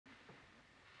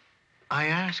I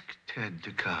asked Ted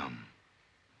to come.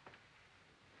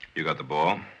 You got the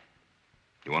ball?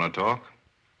 You want to talk?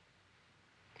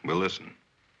 We'll listen.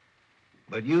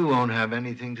 But you won't have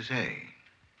anything to say.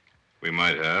 We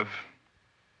might have,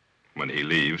 when he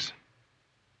leaves.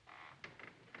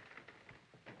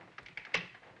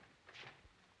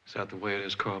 Is that the way it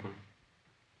is, Corbin?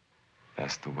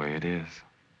 That's the way it is.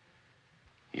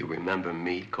 You remember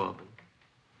me, Corbin?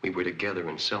 We were together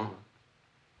in Selma.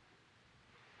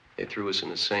 They threw us in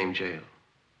the same jail.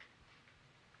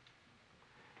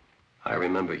 I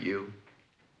remember you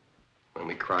when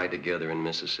we cried together in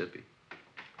Mississippi.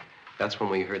 That's when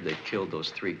we heard they killed those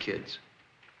 3 kids.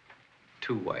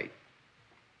 2 white,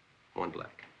 1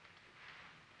 black.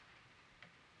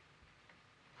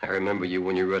 I remember you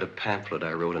when you read a pamphlet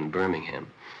I wrote in Birmingham.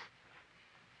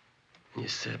 And you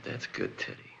said, "That's good,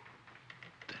 Teddy.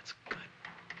 That's good."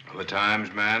 Other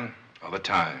times, man. Other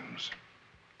times.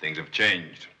 Things have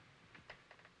changed.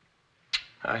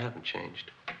 I haven't changed.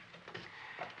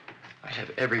 I have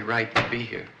every right to be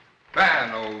here.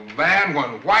 Van, old man,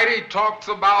 when Whitey talks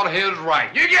about his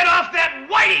right, you get off that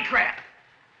Whitey crap!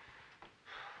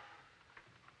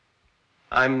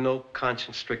 I'm no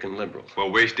conscience-stricken liberal. We're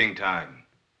wasting time.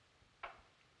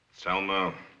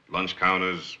 Selma, lunch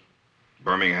counters,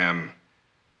 Birmingham.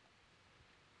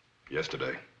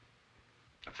 Yesterday.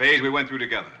 A phase we went through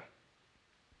together.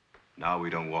 Now we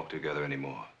don't walk together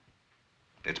anymore.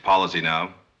 It's policy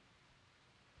now.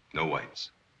 No whites.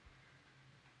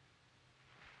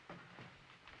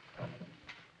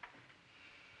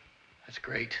 That's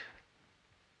great.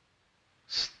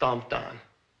 Stomped on.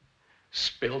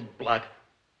 Spilled blood.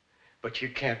 But you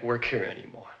can't work here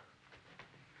anymore.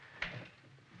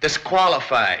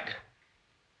 Disqualified.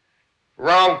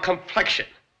 Wrong complexion.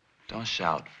 Don't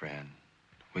shout, friend.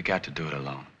 We got to do it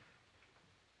alone.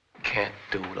 Can't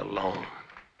do it alone.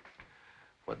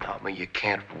 Without me, you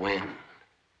can't win.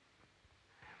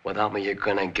 Without me, you're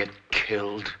gonna get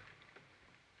killed.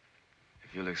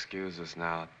 If you'll excuse us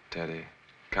now, Teddy,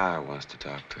 Kyle wants to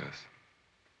talk to us.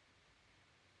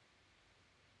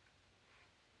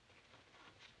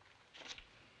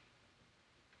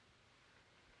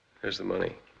 Here's the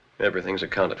money. Everything's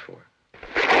accounted for.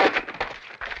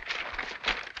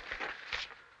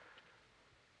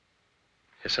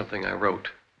 Here's something I wrote.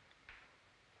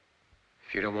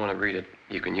 If you don't want to read it,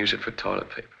 you can use it for toilet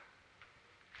paper.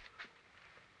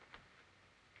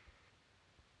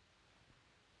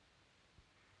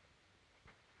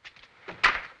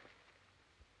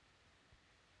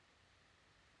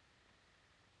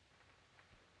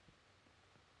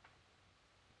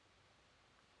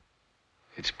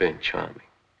 It's been charming.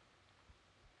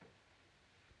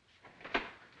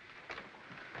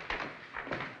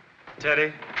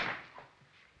 Teddy,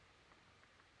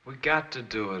 we got to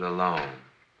do it alone.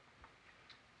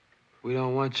 We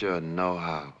don't want your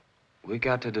know-how. We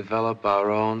got to develop our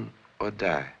own or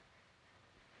die.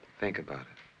 Think about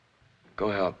it.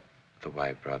 Go help the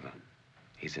white brother.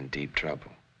 He's in deep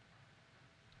trouble.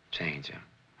 Change him.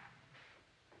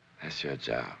 That's your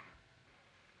job.